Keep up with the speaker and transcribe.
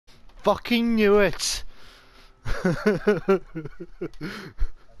fucking knew it!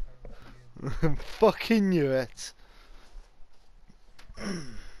 Fucking knew it!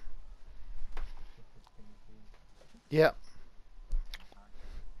 Yep.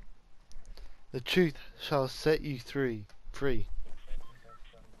 The truth shall set you free.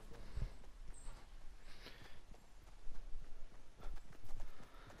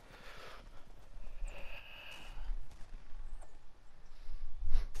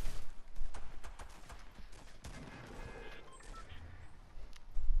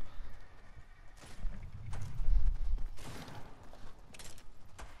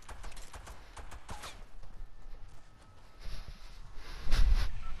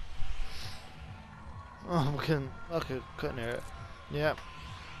 Oh, okay, couldn't hear it. Yep.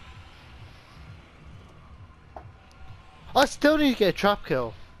 I still need to get a trap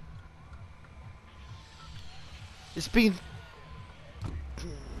kill. It's been...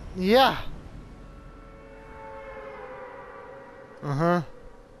 Yeah. Uh-huh.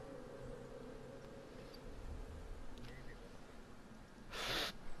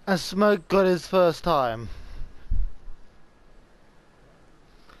 And Smoke got his first time.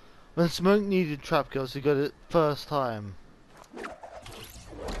 When Smoke needed trap kills, he got it first time.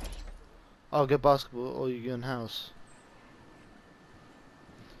 I'll get basketball or you go in house.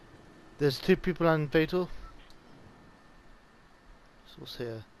 There's 2 people and Fatal. So what's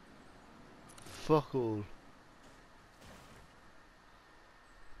here? Fuck all.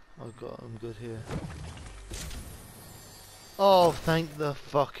 I'm good here. Oh, thank the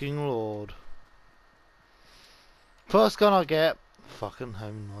fucking Lord. First gun I get. Fucking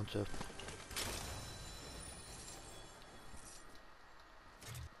home launcher.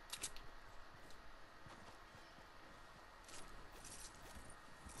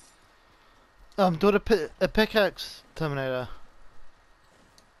 Do a pickaxe, Terminator.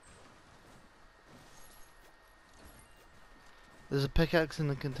 There's a pickaxe in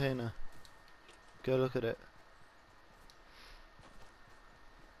the container. Go look at it.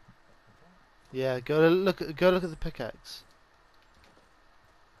 Yeah, go look at the pickaxe.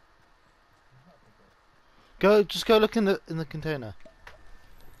 Just go look in the container.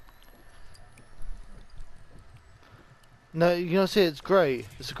 No, you don't see it, it's grey.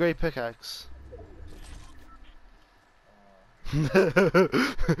 It's a grey pickaxe. Did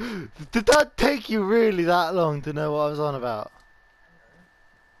that take you really that long to know what I was on about?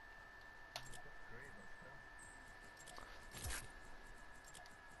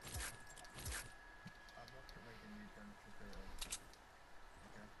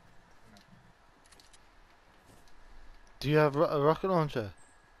 Do you have a rocket launcher?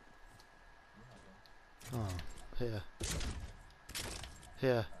 Oh, here.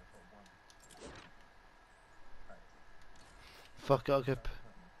 Here. Fuck it, I'll get...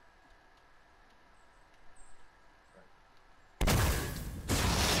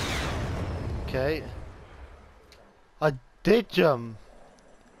 Okay. I did jump.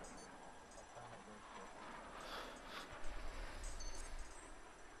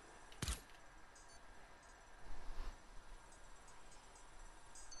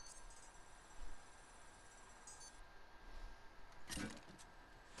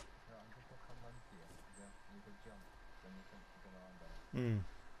 Hmm.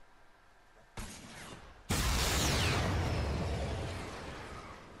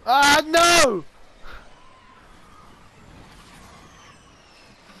 Ah, no!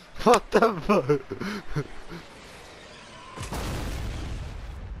 What the fuck?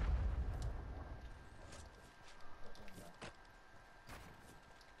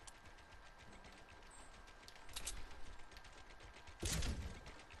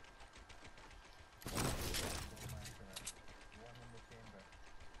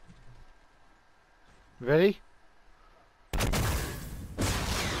 Ready?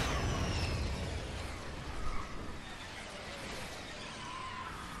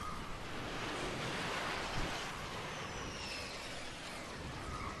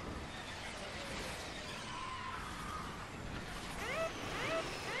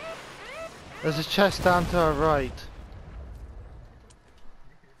 There's a chest down to our right.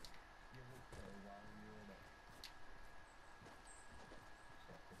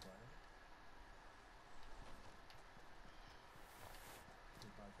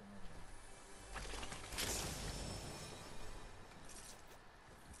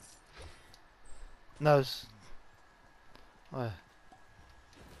 No, it's... Where?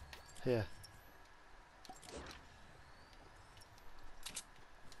 Here.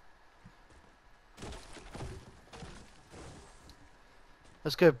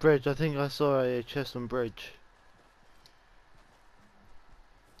 Let's go bridge. I think I saw a chest on bridge.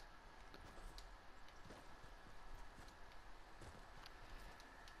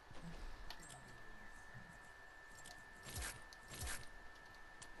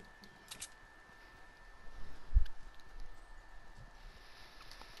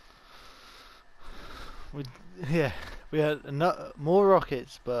 We, yeah, we had more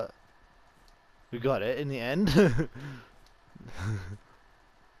rockets, but we got it in the end.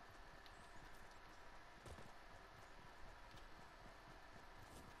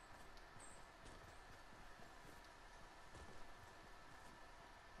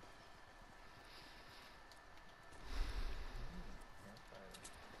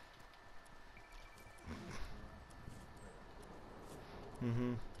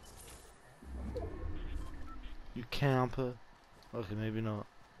 Mhm. You camper. Okay, maybe not.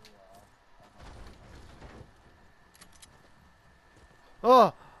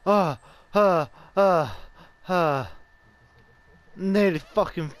 Oh! Ah! Ah! Ah! Ah! Nearly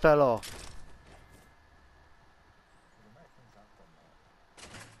fucking fell off.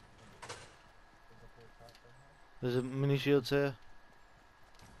 There's a mini shields here.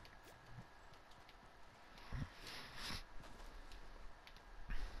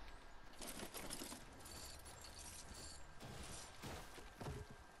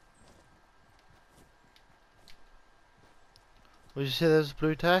 What did you say? There's a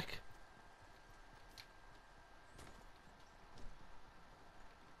blue tack?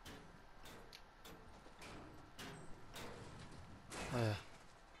 Oh yeah.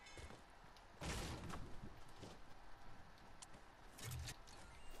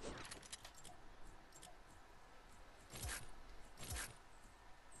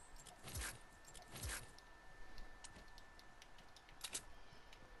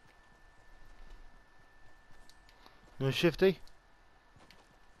 No shifty?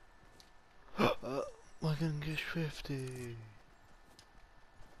 We're gonna get shifty.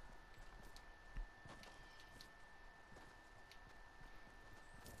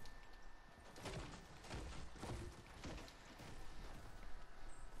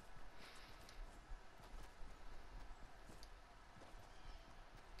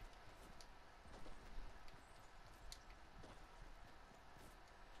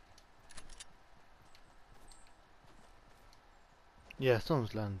 Yeah,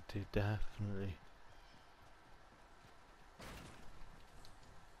 someone's landed, definitely.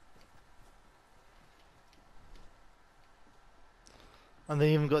 And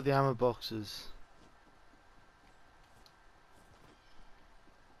they even got the ammo boxes.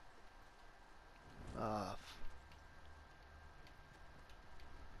 Ah,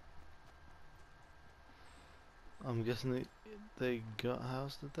 I'm guessing they got a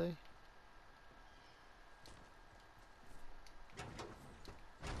house, did they?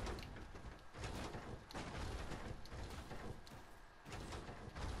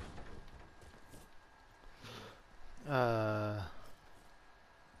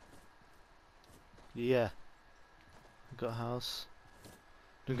 Yeah, got a house.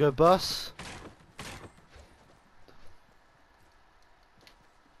 Do we go bus?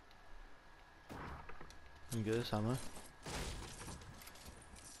 Let me get this ammo.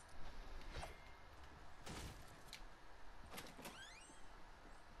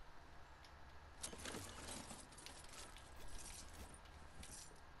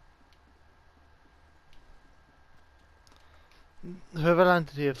 Whoever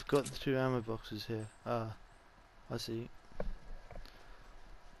landed here forgot the 2 ammo boxes here. Ah, I see.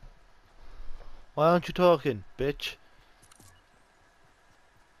 Why aren't you talking, bitch?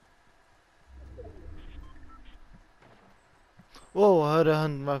 Whoa, I heard a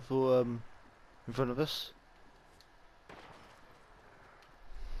hand rifle in front of us.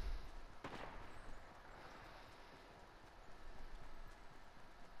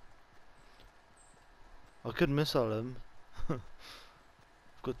 I could missile him.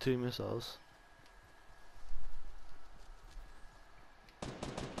 I've got 2 missiles.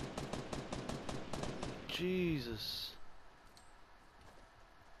 Jesus.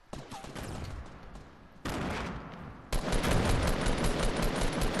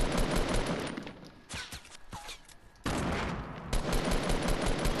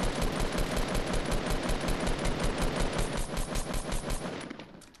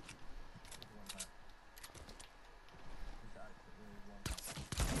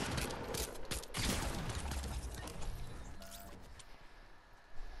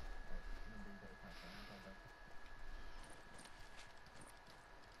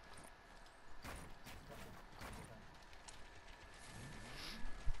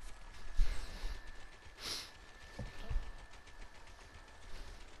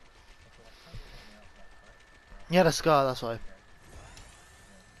 Yeah, the scar, that's why.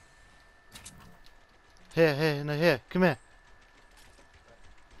 Here, here, no, here, come here.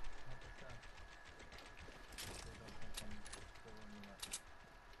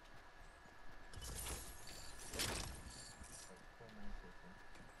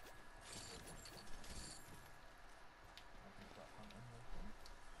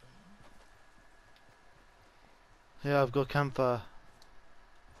 Yeah, I've got campfire.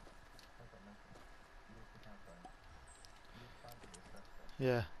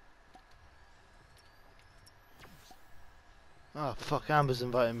 Yeah. Oh fuck, Amber's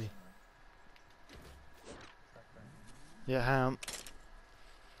inviting me. Yeah, hang on.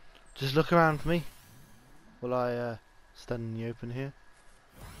 Just look around for me while I stand in the open here.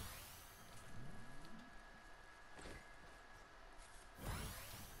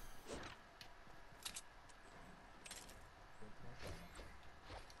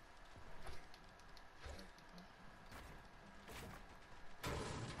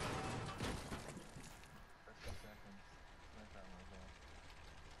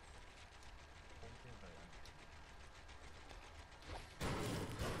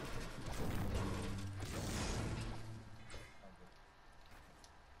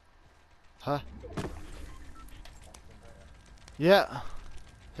 Huh? Yeah.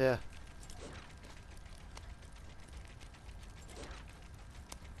 Yeah.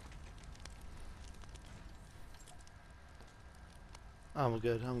 I'm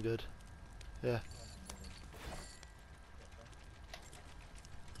good, I'm good. Yeah.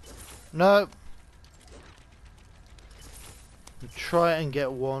 No! Try and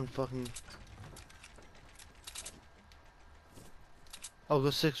get one fucking... Oh, I've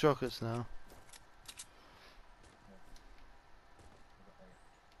got 6 rockets now.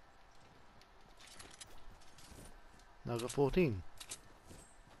 Now I've got 14.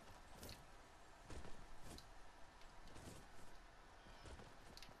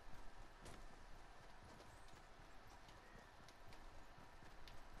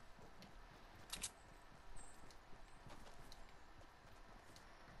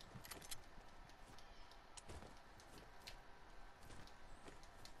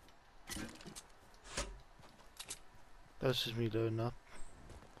 That's just me loading up.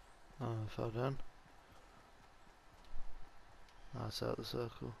 Oh, I fell down. That's out of the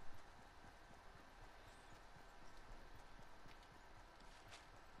circle.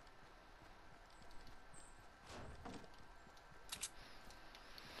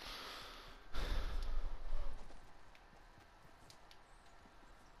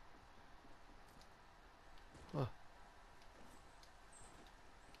 Oh.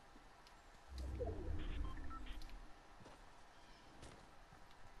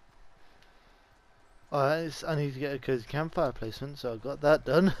 Alright, I need to get a cozy campfire placement, so I got that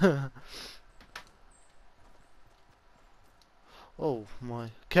done. Oh my.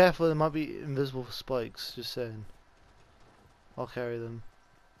 Careful, there might be invisible spikes, just saying. I'll carry them.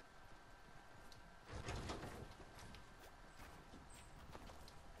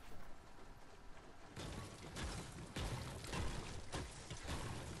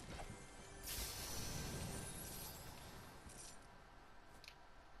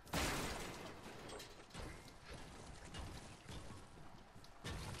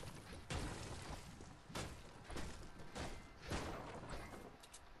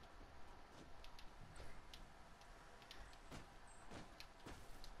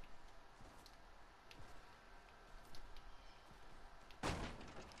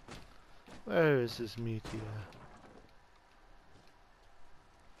 Where is this meteor?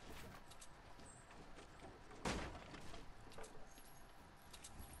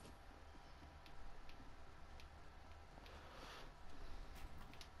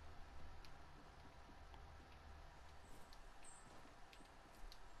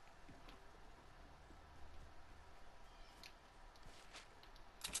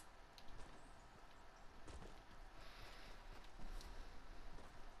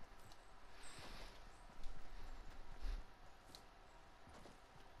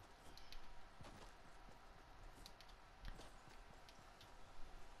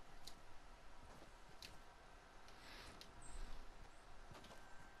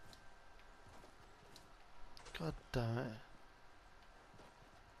 God damn it.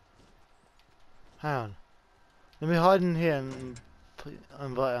 Hang on. Let me hide in here and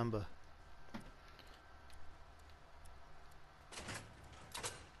invite Amber.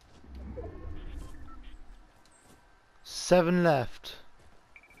 7 left.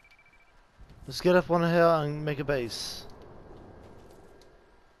 Let's get up on a hill and make a base.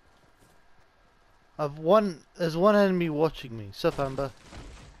 There's one enemy watching me. Sup, Amber?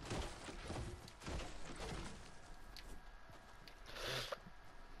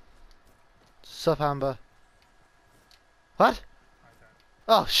 Sup, Amber? What?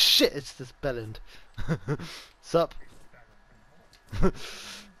 Oh shit, it's this bellend. Sup?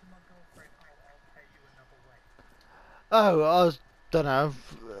 Oh, don't know.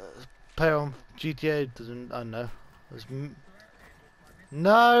 Pay on GTA doesn't. I don't know.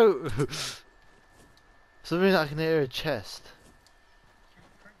 No. So the reason I can hear a chest. She's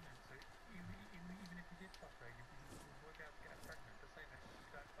pregnant, so even if you did fuck her, you won't be able to get her pregnant. The same as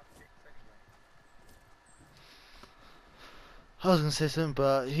you don't fuck chicks anyway. I was gonna say something,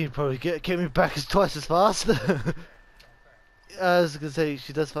 but he'd probably get me back as twice as fast. Yeah, that's what I'm saying. I was gonna say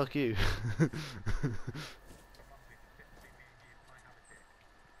she does fuck you. But Mumsly, between me and you, I have a dick.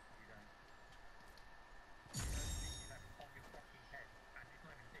 You don't. On your fucking head. And it's not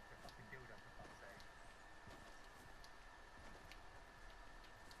even a dick, it's a fucking dildo, for fuck's sake.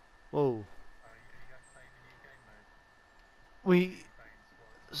 Whoa. Are you guys playing a new game mode? Or are We you playing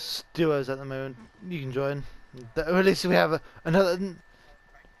squads? duos at the moment. You can join. Alright. Or at least we have another. Oh, thank you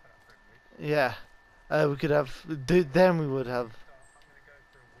for that privilege. Yeah. We could have. Then we would have. So I'm gonna go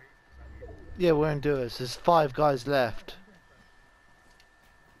for a week because I need to. Yeah, we're in duos. There's 5 guys left.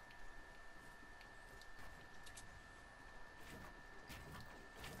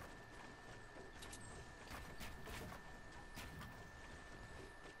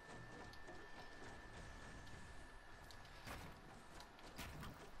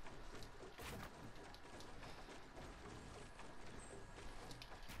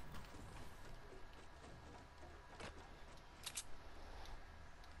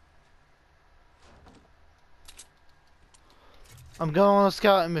 I'm going first. I'm going on a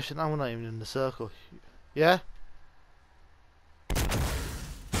scouting mission. I'm not even in the circle. Yeah?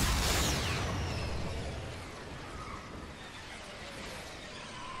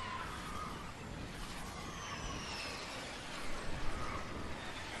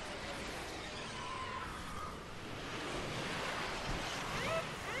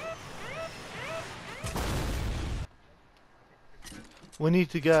 We need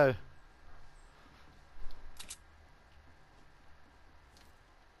to go.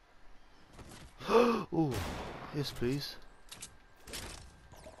 Ooh, yes please.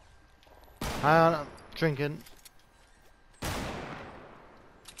 Hang on, I'm drinking.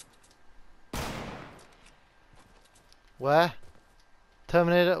 Where?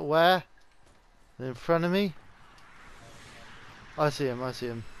 Terminator, where? In front of me? I see him, I see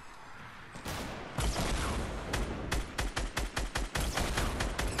him.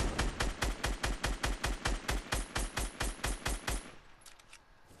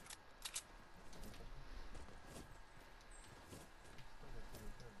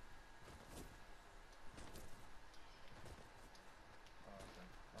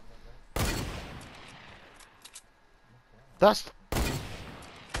 That's...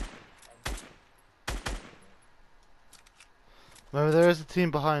 Remember, there is a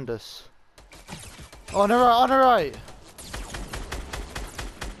team behind us. On the right, on the right!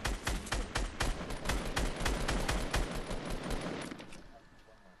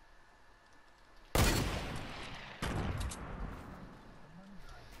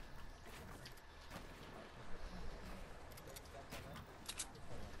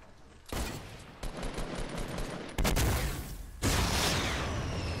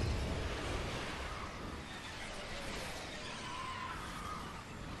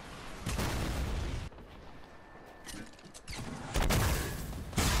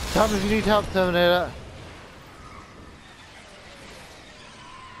 Tell me if you need help, Terminator.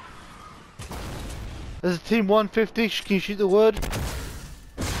 There's a team 150, can you shoot the wood?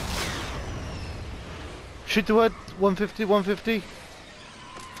 Shoot the wood, 150, 150.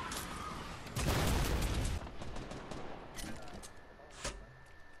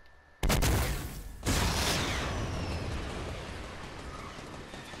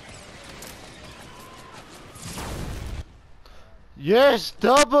 Yes,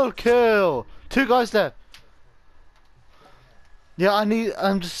 double kill! 2 guys left. Yeah,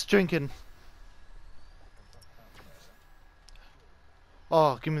 I'm just drinking.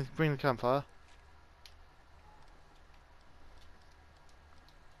 Oh, bring the campfire.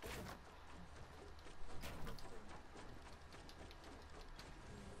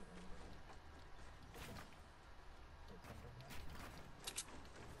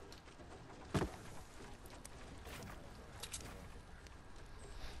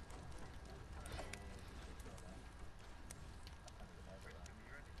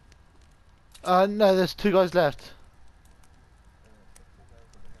 No, there's 2 guys left.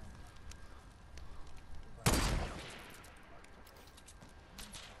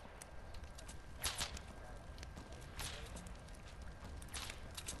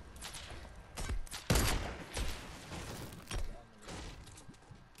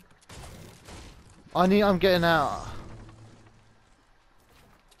 I'm getting out.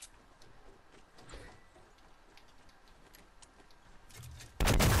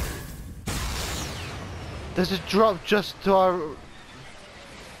 There's a drop just to our...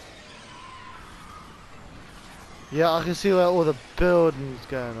 Yeah, I can see where all the building's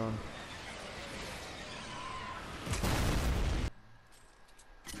going on.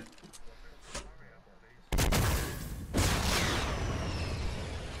 Hurry up, please.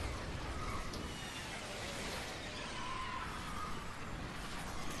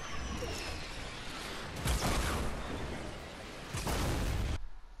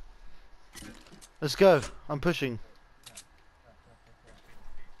 Let's go. I'm pushing.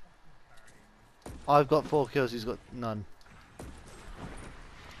 I've got 4 kills, he's got none.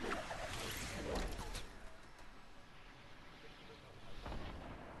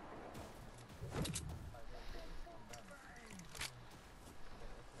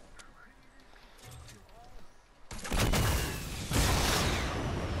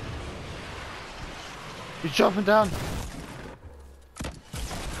 He's jumping down.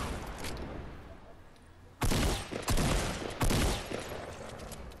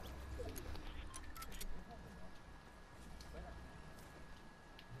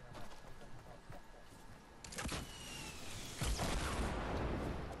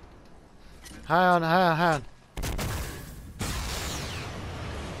 Hang on.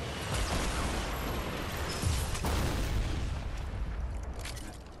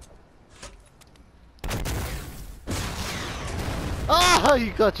 Ah,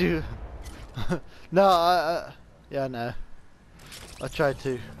 you got you. No, yeah, no. I tried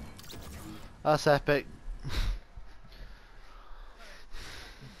to. That's epic.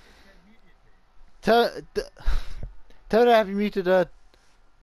 Tell her have you muted her